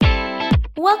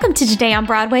Welcome to Today on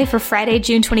Broadway for Friday,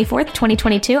 June 24th,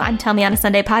 2022. I'm Tell Me on a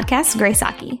Sunday podcast, Grace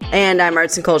Aki. And I'm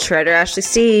arts and culture writer, Ashley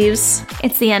Steves.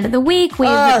 It's the end of the week. We've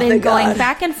been going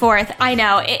back and forth. I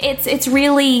know. It's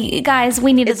really, guys,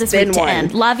 we needed this week to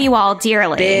end. Love you all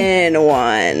dearly. Been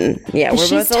one. Yeah, we're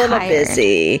both a little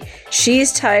busy.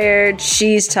 She's tired.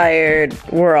 She's tired.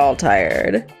 We're all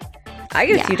tired. I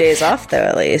get a few days off, though,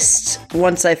 at least,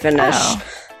 once I finish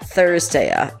Thursday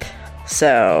up.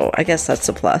 So I guess that's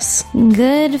a plus.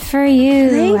 Good for you.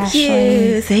 Thank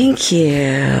you. Thank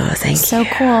you. Thank you. So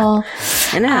cool.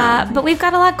 I know. But we've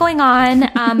got a lot going on.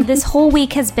 This whole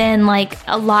week has been like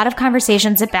a lot of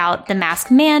conversations about the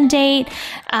mask mandate,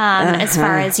 as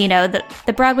far as, you know,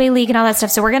 the Broadway League and all that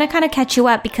stuff. So we're going to kind of catch you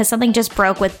up because something just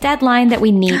broke with Deadline that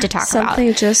we need to talk about.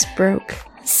 Something just broke.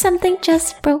 Something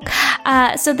just broke.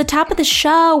 So the top of the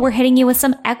show, we're hitting you with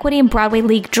some Equity and Broadway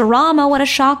League drama. What a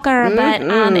shocker. But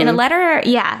in a letter,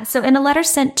 so in a letter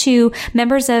sent to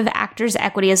members of Actors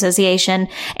Equity Association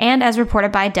and as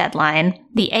reported by Deadline,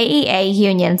 the AEA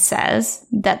union says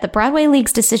that the Broadway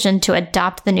League's decision to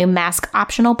adopt the new mask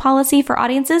optional policy for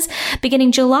audiences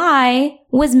beginning July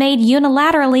was made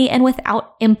unilaterally and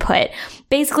without input.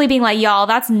 Basically being like, y'all,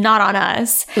 that's not on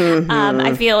us.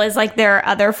 I feel is like their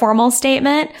other formal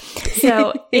statement.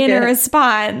 So in a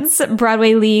response,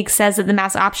 Broadway League says that the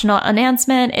mask optional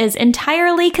announcement is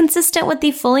entirely consistent with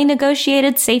the fully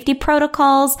negotiated safety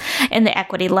protocols. In the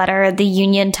equity letter, the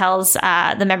union tells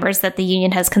the members that the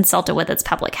union has consulted with its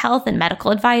public health and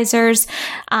medical advisors.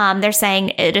 They're saying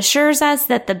it assures us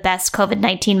that the best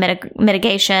COVID-19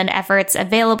 mitigation efforts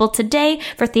available today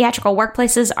for theatrical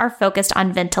workplaces are focused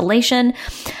on ventilation.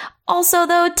 Also,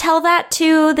 though, tell that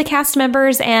to the cast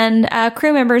members and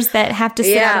crew members that have to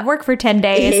sit out of work for 10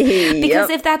 days. Because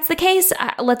if that's the case,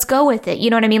 let's go with it. You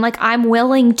know what I mean? Like, I'm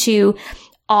willing to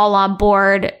all on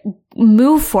board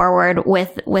move forward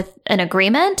with an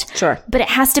agreement. Sure. But it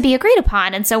has to be agreed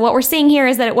upon. And so what we're seeing here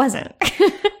is that it wasn't.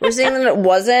 We're seeing that it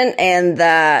wasn't, and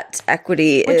that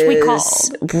Equity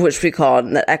which we called,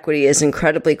 and that Equity is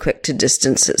incredibly quick to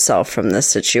distance itself from this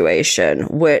situation,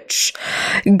 which,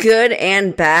 good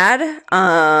and bad.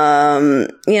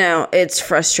 You know, it's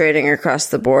frustrating across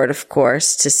the board, of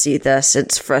course, to see this.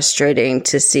 It's frustrating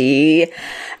to see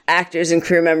actors and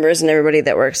crew members and everybody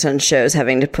that works on shows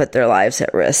having to put their lives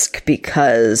at risk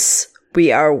because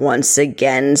we are once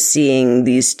again seeing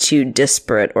these two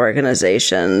disparate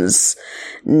organizations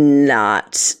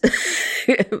not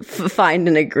find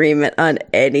an agreement on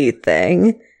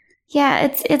anything.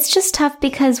 Yeah, it's just tough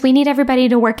because we need everybody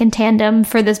to work in tandem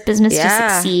for this business to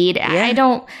succeed.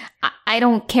 Yeah. I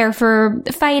don't care for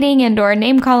fighting and or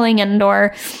name calling and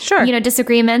or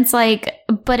disagreements, like,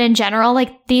 but in general,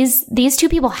 like these two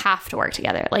people have to work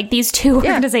together. Like these two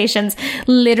organizations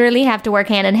literally have to work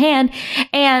hand in hand.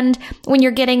 And when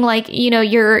you're getting like, you know,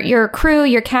 your crew,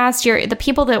 your cast, the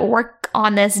people that work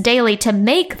on this daily to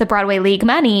make the Broadway League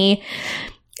money,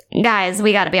 guys,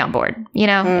 we got to be on board. You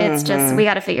know, it's just, we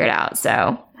got to figure it out.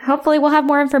 So hopefully we'll have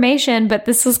more information, but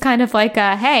this is kind of like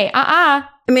a, hey, I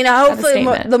mean, hopefully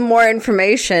the more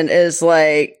information is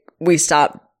like, we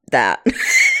stop that.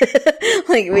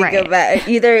 Like we go back,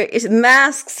 either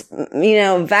masks, you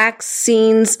know,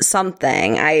 vaccines,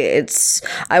 something. I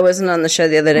wasn't on the show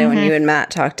the other day when you and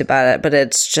Matt talked about it, but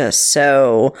it's just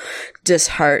so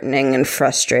disheartening and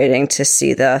frustrating to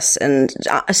see this, and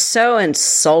so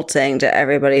insulting to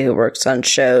everybody who works on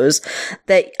shows,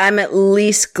 that I'm at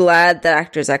least glad that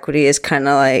Actors Equity is kind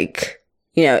of like,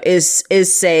 you know, is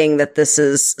saying that this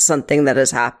is something that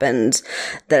has happened,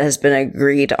 that has been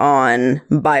agreed on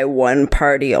by one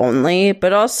party only,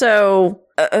 but also,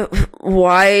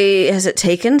 why has it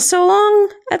taken so long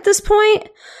at this point?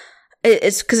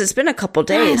 It's because it's been a couple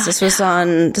days. This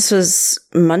was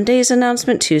Monday's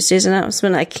announcement, Tuesday's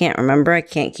announcement. I can't remember. I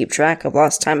can't keep track. I've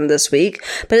lost time this week,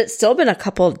 but it's still been a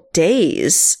couple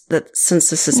days since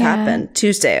this has happened.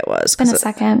 Tuesday it was. It's been a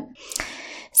second.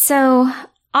 So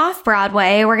off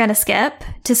Broadway, we're going to skip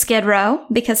to Skid Row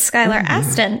because Skylar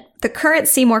Astin, the current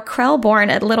Seymour Krell-born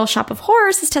at Little Shop of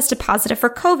Horrors, has tested positive for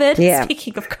COVID. Yeah.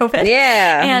 Speaking of COVID.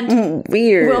 Yeah. And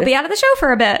weird. We'll be out of the show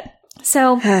for a bit.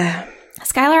 So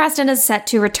Skylar Astin is set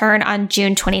to return on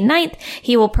June 29th.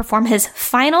 He will perform his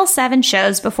final 7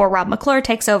 shows before Rob McClure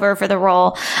takes over for the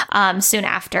role soon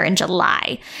after in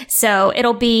July. So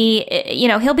it'll be, you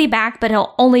know, he'll be back, but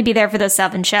he'll only be there for those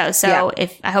 7 shows. So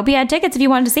I hope you had tickets if you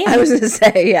wanted to see him. I was going to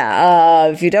say,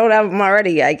 if you don't have them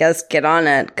already, I guess get on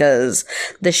it, because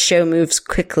the show moves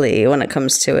quickly when it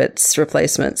comes to its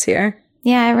replacements here.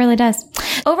 Yeah, it really does.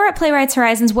 Over at Playwrights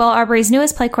Horizons, Will Arbery's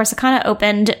newest play, Corsicana,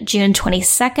 opened June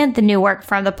 22nd. The new work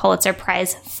from the Pulitzer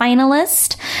Prize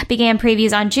finalist began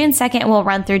previews on June 2nd and will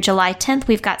run through July 10th.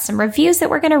 We've got some reviews that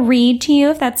we're going to read to you,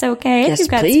 if that's okay. Yes, if you've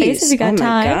got please. space, if you've got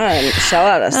time. Oh my God. Shell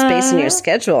out a space in your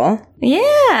schedule.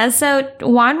 Yeah. So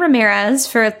Juan Ramirez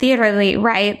for Theater Elite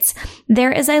writes,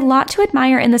 there is a lot to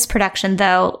admire in this production,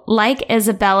 though, like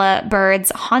Isabella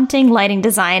Bird's haunting lighting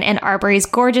design and Arbery's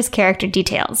gorgeous character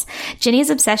details.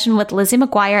 Ginny's obsession with Lizzie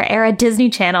McGuire era Disney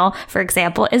Channel, for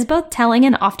example, is both telling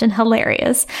and often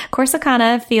hilarious.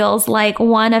 Corsicana feels like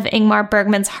one of Ingmar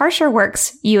Bergman's harsher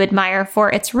works you admire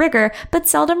for its rigor, but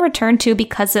seldom return to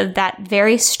because of that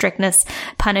very strictness,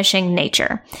 punishing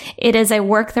nature. It is a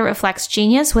work that reflects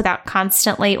genius without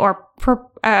constantly or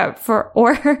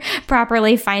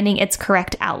properly finding its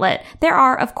correct outlet. There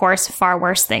are, of course, far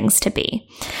worse things to be.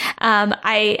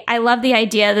 I love the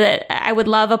idea that I would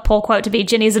love a pull quote to be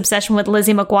Ginny's obsession with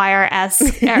Lizzie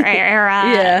McGuire-esque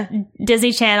era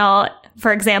Disney Channel,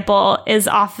 for example, is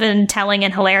often telling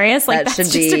and hilarious. Like, that's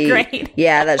just a great.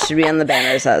 Yeah, that should be on the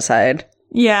banners outside.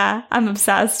 Yeah, I'm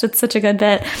obsessed. It's such a good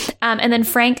bit. And then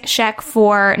Frank Scheck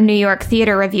for New York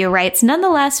Theater Review writes,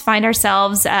 nonetheless, find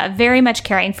ourselves very much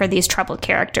caring for these troubled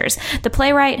characters. The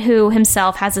playwright, who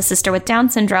himself has a sister with Down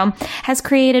syndrome, has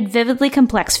created vividly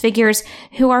complex figures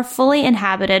who are fully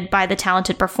inhabited by the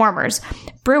talented performers.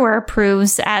 Brewer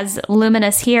proves as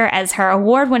luminous here as her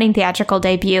award-winning theatrical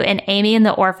debut in Amy and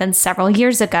the Orphans several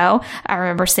years ago. I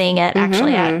remember seeing it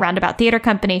actually at Roundabout Theater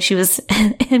Company. She was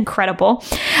incredible.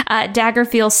 Dagger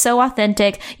feels so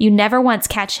authentic. You never once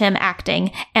catch him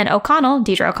acting. And O'Connell,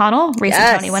 Deidre O'Connell,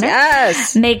 recent Tony winner,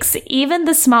 makes even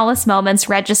the smallest moments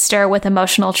register with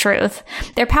emotional truth.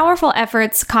 Their powerful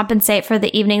efforts compensate for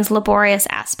the evening's laborious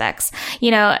aspects.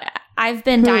 You know, I've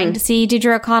been dying to see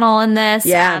Deidre O'Connell in this.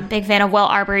 Yeah. Big fan of Will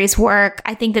Arbery's work.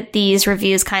 I think that these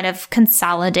reviews kind of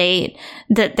consolidate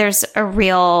that there's a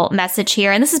real message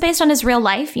here. And this is based on his real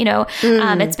life. You know,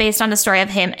 it's based on the story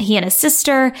of he and his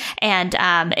sister. And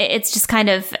it's just kind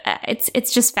of,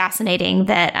 it's just fascinating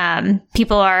that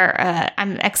people are,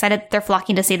 I'm excited they're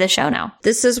flocking to see the show now.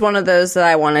 This is one of those that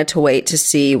I wanted to wait to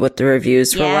see what the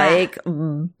reviews were like.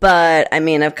 But I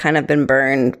mean, I've kind of been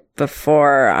burned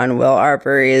before on Will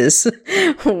Arbery's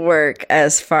work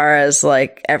as far as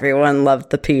like everyone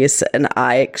loved the piece and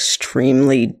I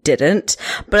extremely didn't,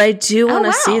 but I do want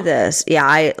to see this.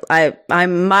 Yeah. I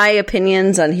my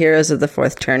opinions on Heroes of the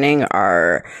Fourth Turning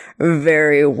are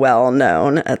very well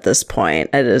known at this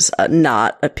point. It is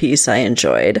not a piece I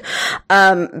enjoyed.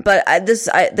 But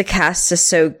the cast is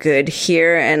so good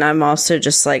here. And I'm also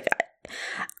just like,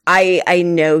 I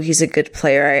know he's a good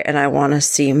player and I want to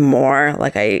see more.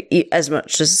 Like as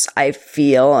much as I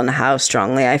feel and how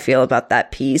strongly I feel about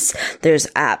that piece, there's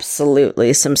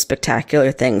absolutely some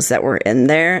spectacular things that were in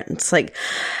there. It's like,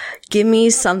 give me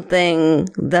something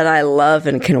that I love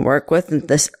and can work with. And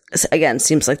this, again,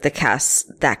 seems like the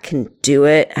cast that can do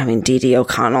it. I mean, Dee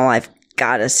O'Connell, I've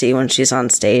got to see when she's on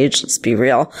stage. Let's be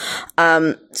real.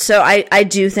 So I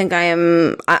do think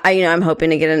I'm hoping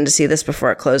to get in to see this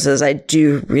before it closes. I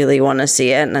do really want to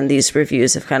see it. And these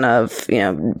reviews have kind of,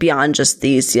 beyond just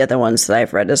these, the other ones that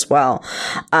I've read as well,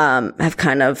 have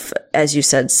kind of, as you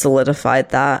said,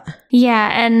 solidified that. Yeah.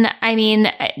 And I mean,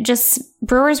 just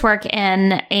Brewer's work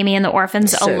in Amy and the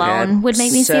Orphans alone would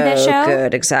make me see this show.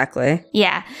 Good. Exactly.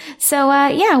 Yeah. So,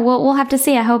 we'll have to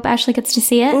see. I hope Ashley gets to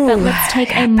see it. But let's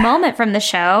take a moment from the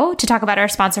show to talk about our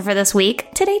sponsor for this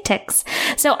week, Today Ticks.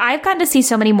 So I've gotten to see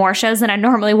so many more shows than I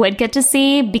normally would get to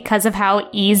see because of how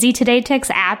easy Today Ticks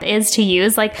app is to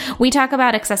use. Like, we talk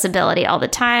about accessibility all the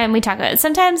time. We talk about it.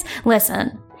 Sometimes,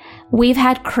 listen, we've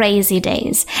had crazy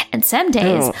days, and some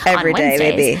days every on day, Wednesdays,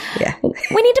 maybe. Yeah.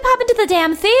 we need to pop into the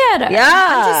damn theater. Yeah,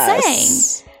 I'm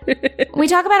just saying. We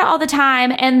talk about it all the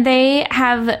time, and they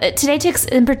have Today Ticks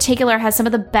in particular has some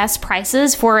of the best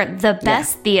prices for the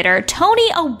best theater, Tony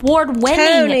Award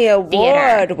winning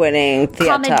theater,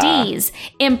 comedies,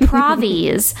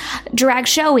 improvies, drag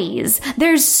showies.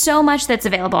 There's so much that's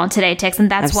available on Today Ticks, and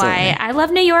that's why I love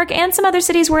New York and some other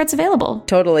cities where it's available.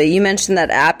 Totally. You mentioned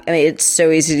that app. I mean, it's so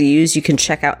easy to use. You can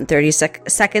check out in 30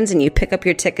 seconds, and you pick up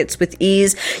your tickets with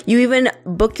ease. You even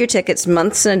book your tickets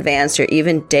months in advance or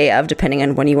even day of, depending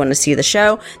on when you want to see the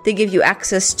show. They give you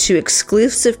access to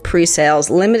exclusive pre-sales,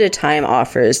 limited time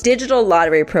offers, digital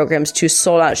lottery programs to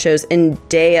sold out shows, and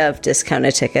day of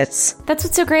discounted tickets. That's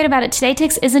what's so great about it. Today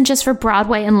Ticks isn't just for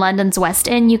Broadway and London's West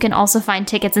End. You can also find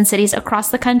tickets in cities across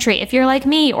the country. If you're like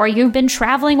me, or you've been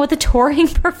traveling with a touring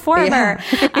performer,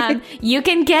 you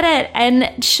can get it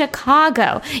in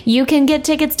Chicago. You can get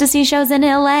tickets to see shows in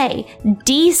LA,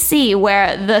 DC,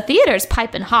 where the theater's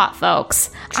piping hot,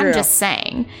 folks. True. I'm just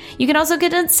saying. You can also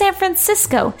get San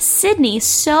Francisco, Sydney,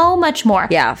 so much more.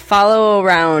 Yeah, follow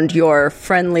around your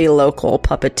friendly local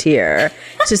puppeteer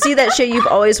to see that show you've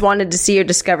always wanted to see or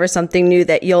discover something new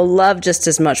that you'll love just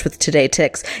as much with Today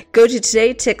Ticks. Go to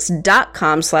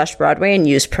todayticks.com/Broadway and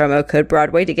use promo code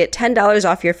Broadway to get $10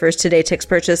 off your first Today Ticks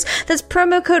purchase. That's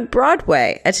promo code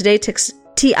Broadway at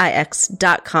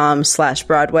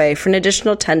todaytix.com/Broadway for an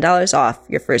additional $10 off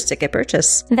your first ticket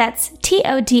purchase. That's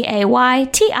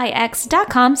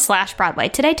TODAYTIX.com/Broadway.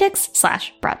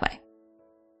 todaytix/Broadway.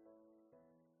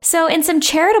 So in some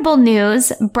charitable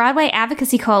news, Broadway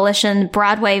Advocacy Coalition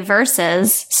Broadway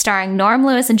Versus, starring Norm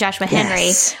Lewis and Joshua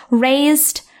Henry,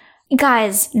 raised,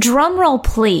 guys, drumroll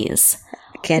please,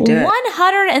 can't do it.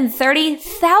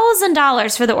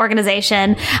 $130,000 for the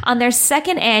organization on their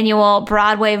second annual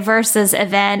Broadway Versus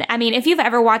event. I mean, if you've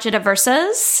ever watched a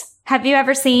Versus, have you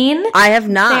ever seen? I have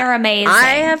not. They're amazing.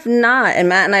 I have not. And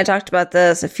Matt and I talked about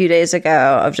this a few days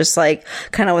ago of just like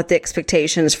kind of what the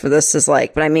expectations for this is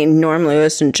like. But I mean, Norm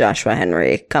Lewis and Joshua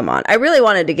Henry, come on. I really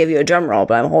wanted to give you a drum roll,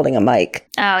 but I'm holding a mic.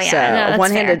 Oh, yeah. So no,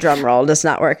 one-handed drum roll does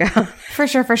not work out. For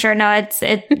sure. No,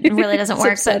 it really doesn't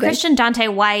work. But Christian Dante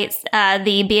White,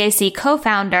 the BAC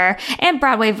co-founder and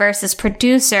Broadway Versus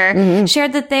producer,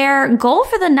 shared that their goal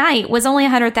for the night was only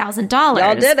 $100,000.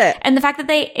 Y'all did it. And the fact that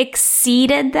they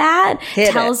exceeded that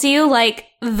tells you, like,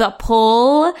 the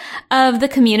pull of the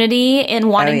community in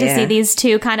wanting to see these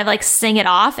two kind of, like, sing it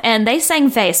off. And they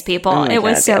sang Face, people. It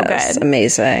was so good.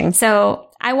 Amazing. So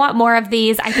I want more of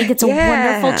these. I think it's a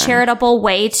wonderful charitable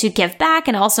way to give back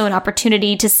and also an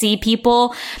opportunity to see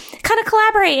people kind of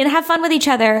collaborate and have fun with each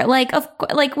other. Like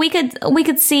we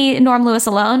could see Norm Lewis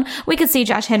alone. We could see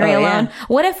Josh Henry alone. Yeah.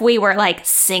 What if we were like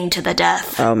sing to the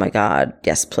death? Oh my God.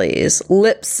 Yes, please.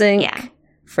 Lip sync. Yeah.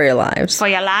 For your lives. For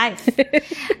your life.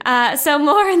 So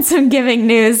more in some giving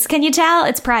news. Can you tell?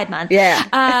 It's Pride Month. Yeah.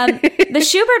 The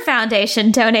Schubert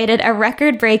Foundation donated a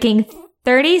record-breaking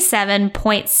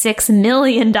 $37.6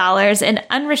 million in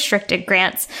unrestricted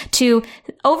grants to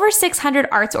over 600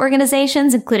 arts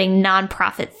organizations, including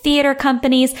nonprofit theater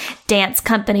companies, dance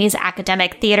companies,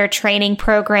 academic theater training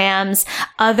programs,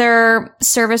 other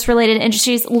service-related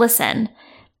industries. Listen,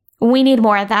 we need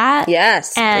more of that.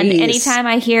 Yes, and please. Anytime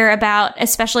I hear about,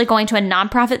 especially going to a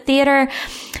nonprofit theater,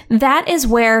 that is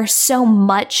where so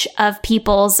much of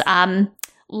people's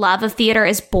love of theater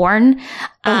is born.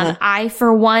 I,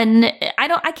 for one,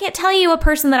 I can't tell you a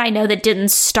person that I know that didn't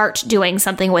start doing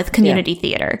something with community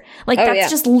theater. Like that's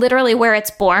just literally where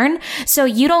it's born. So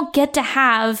you don't get to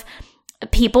have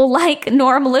people like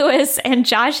Norm Lewis and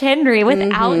Josh Henry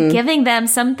without giving them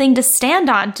something to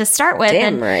stand on to start with.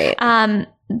 Damn right.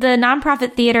 The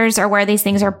nonprofit theaters are where these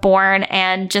things are born,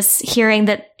 and just hearing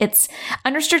that it's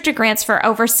unrestricted grants for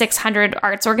over 600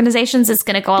 arts organizations is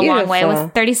going to go a long way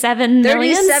with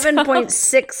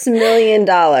 $37.6 million.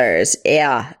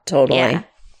 Yeah, totally. Yeah.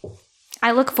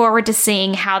 I look forward to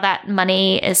seeing how that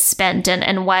money is spent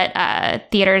and what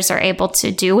theaters are able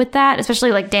to do with that,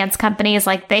 especially like dance companies.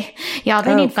 Like they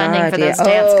need funding for those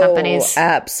dance companies.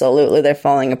 Absolutely. They're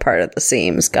falling apart at the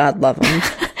seams. God love them.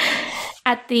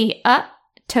 At the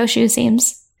toe shoe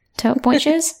seams. Point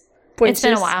shoes? It's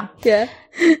been a while. Yeah.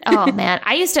 Oh, man.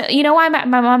 I used to, you know why my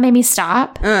mom made me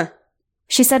stop?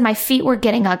 She said my feet were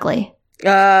getting ugly.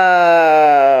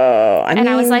 Oh.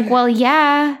 I was like, well,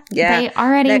 yeah. They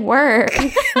already were.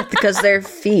 Because they're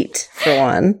feet, for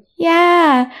one.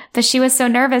 Yeah. But she was so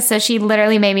nervous, so she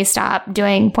literally made me stop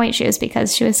doing point shoes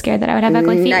because she was scared that I would have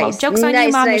ugly feet. Well, joke's on you,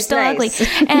 Mom. You're still ugly.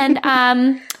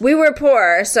 And we were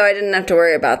poor, so I didn't have to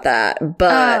worry about that.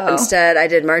 But instead, I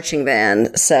did marching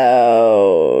band,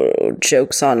 so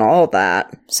joke's on all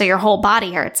that. So your whole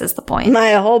body hurts is the point.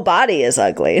 My whole body is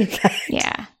ugly, in fact.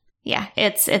 Yeah. Yeah.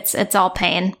 It's all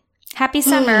pain. Happy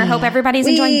summer. Hope everybody's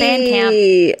enjoying band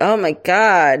camp. Oh my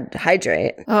God.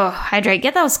 Hydrate. Oh, hydrate.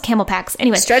 Get those camel packs.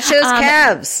 Anyway. Stretch those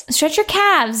calves. Stretch your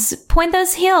calves. Point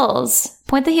those heels.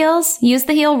 Point the heels. Use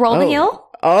the heel. Roll the heel.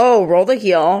 Oh, roll the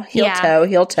heel. Heel toe.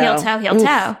 Heel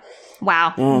toe.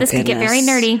 Wow. This could get very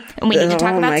nerdy. And we need to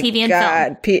talk about TV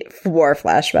and film. War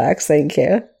flashbacks. Thank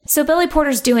you. So Billy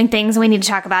Porter's doing things, and we need to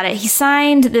talk about it. He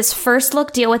signed this first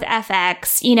look deal with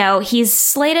FX. You know, he's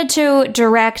slated to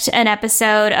direct an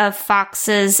episode of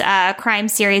Fox's crime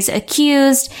series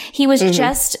Accused. He was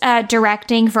just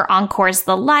directing for Encore's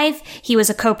The Life. He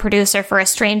was a co-producer for A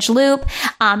Strange Loop.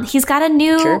 He's got a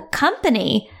new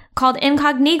company called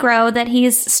Incognito that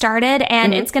he's started,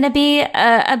 and it's going to be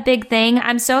a big thing.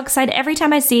 I'm so excited every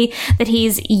time I see that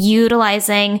he's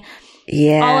utilizing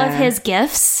all of his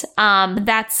gifts.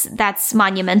 That's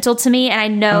monumental to me. And I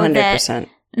know 100%. That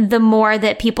the more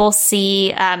that people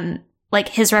see like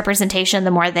his representation,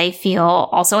 the more they feel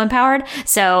also empowered.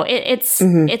 So it's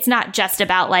not just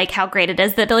about like how great it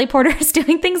is that Billy Porter is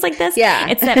doing things like this. Yeah.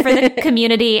 It's that for the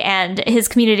community and his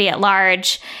community at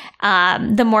large,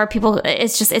 the more people,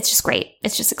 it's just great.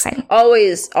 It's just exciting.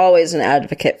 Always an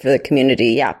advocate for the community.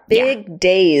 Yeah. Big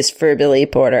days for Billy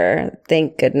Porter.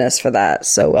 Thank goodness for that.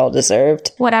 So well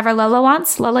deserved. Whatever Lola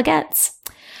wants, Lola gets.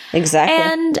 Exactly.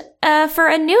 And for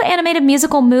a new animated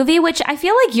musical movie, which I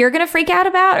feel like you're going to freak out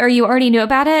about, or you already knew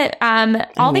about it,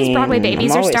 these Broadway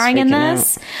babies are starring in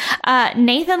this.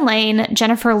 Nathan Lane,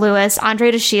 Jennifer Lewis,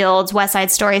 Andre DeShields, West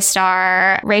Side Story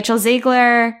star, Rachel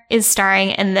Ziegler is starring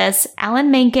in this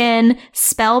Alan Menken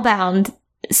spellbound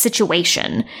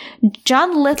situation.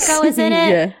 John Lithgow is in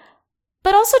it,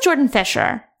 but also Jordan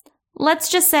Fisher. Let's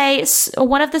just say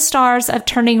one of the stars of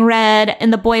Turning Red in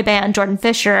the boy band, Jordan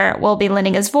Fisher, will be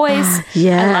lending his voice.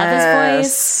 Yes. I love his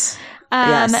voice.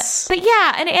 Yes. But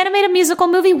yeah, an animated musical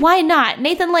movie, why not?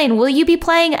 Nathan Lane, will you be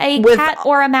playing a cat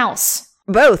or a mouse?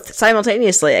 Both,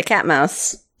 simultaneously, a cat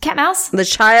mouse. Cat mouse? The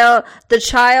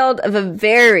child of a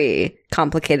very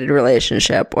complicated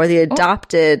relationship, or the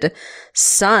adopted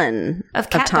son of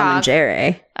Tom and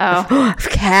Jerry. Oh. Of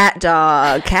cat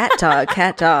dog.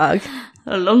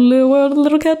 A lonely world,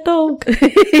 little cat dog.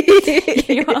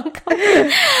 You're welcome.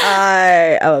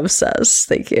 I am obsessed.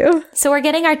 Thank you. So we're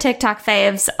getting our TikTok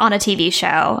faves on a TV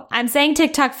show. I'm saying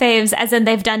TikTok faves as in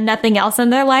they've done nothing else in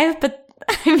their life, but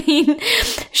I mean,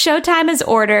 Showtime has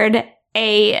ordered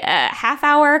a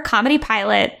half-hour comedy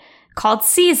pilot called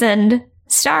Seasoned,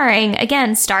 starring,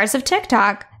 again, stars of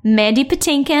TikTok, Mandy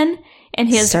Patinkin and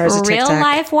his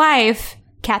real-life wife,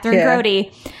 Catherine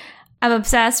Grody. I'm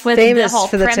obsessed with the whole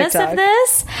premise of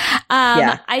this.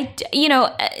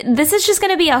 This is just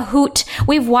going to be a hoot.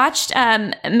 We've watched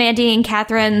Mandy and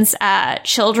Catherine's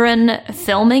children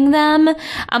filming them.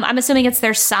 I'm assuming it's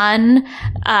their son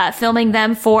filming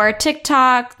them for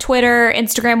TikTok, Twitter,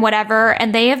 Instagram, whatever.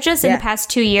 And they have just, in the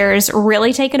past 2 years,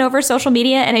 really taken over social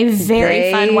media in a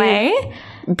very fun way.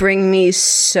 Bring me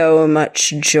so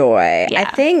much joy. Yeah. I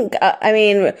think,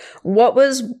 what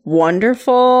was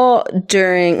wonderful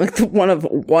during,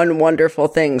 one wonderful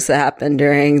things that happened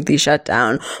during the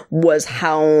shutdown was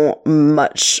how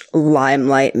much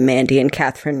limelight Mandy and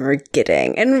Catherine were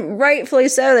getting. And rightfully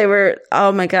so. They were,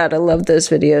 oh my God, I love those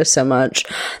videos so much.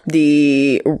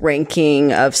 The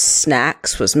ranking of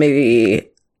Snacks was maybe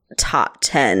top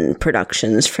 10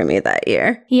 productions for me that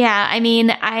year. Yeah, I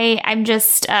mean, I'm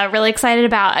just really excited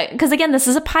about, because again, this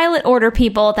is a pilot order,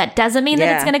 people. That doesn't mean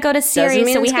that it's going to go to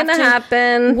series, so we have to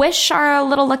happen. Wish our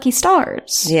little lucky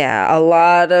stars. Yeah, a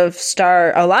lot of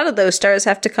those stars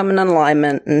have to come in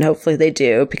alignment, and hopefully they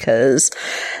do, because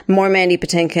more Mandy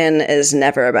Patinkin is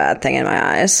never a bad thing in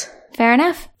my eyes. Fair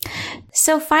enough.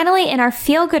 So finally, in our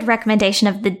feel-good recommendation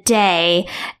of the day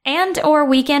and or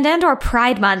weekend and or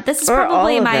Pride Month, this is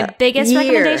probably my biggest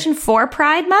recommendation for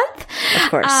Pride Month. Of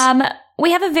course.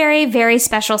 We have a very, very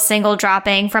special single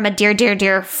dropping from a dear, dear,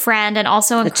 dear friend and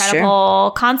also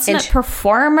incredible consummate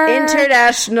performer.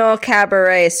 International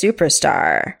cabaret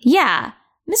superstar. Yeah.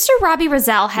 Mr. Robbie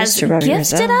Rozelle has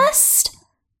gifted us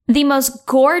the most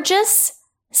gorgeous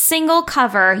single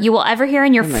cover you will ever hear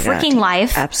in your freaking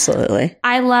life. Absolutely.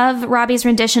 I love Robbie's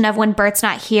rendition of When Bert's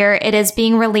Not Here. It is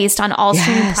being released on all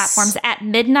streaming platforms at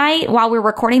midnight while we're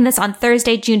recording this on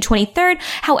Thursday, June 23rd.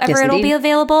 However, it'll be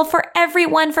available for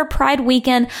everyone for Pride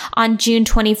Weekend on June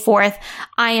 24th.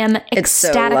 I am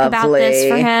ecstatic about this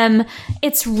for him.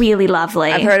 It's really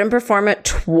lovely. I've heard him perform it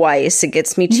twice. It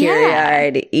gets me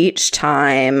teary-eyed each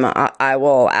time. I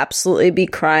will absolutely be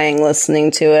crying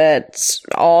listening to it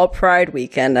all Pride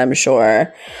Weekend, I'm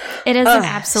sure. It is an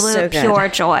absolute pure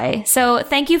joy. So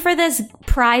thank you for this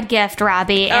Pride gift,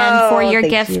 Robbie, and for your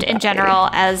gift in general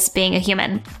as being a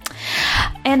human.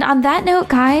 And on that note,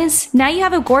 guys, now you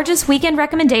have a gorgeous weekend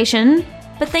recommendation.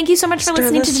 But thank you so much for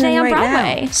listening to Today on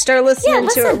Broadway. Start listening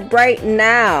to it right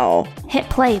now. Hit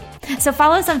play. So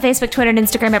follow us on Facebook, Twitter, and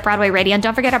Instagram at Broadway Radio. And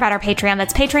don't forget about our Patreon.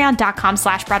 That's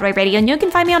patreon.com/Broadway Radio. And you can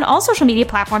find me on all social media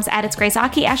platforms at It's Grace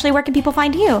Aki. Ashley, where can people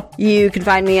find you? You can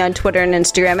find me on Twitter and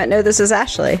Instagram at No This Is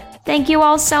Ashley. Thank you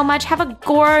all so much. Have a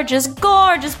gorgeous,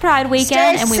 gorgeous Pride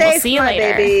weekend. And we will see you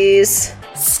later. Babies.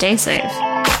 Stay safe.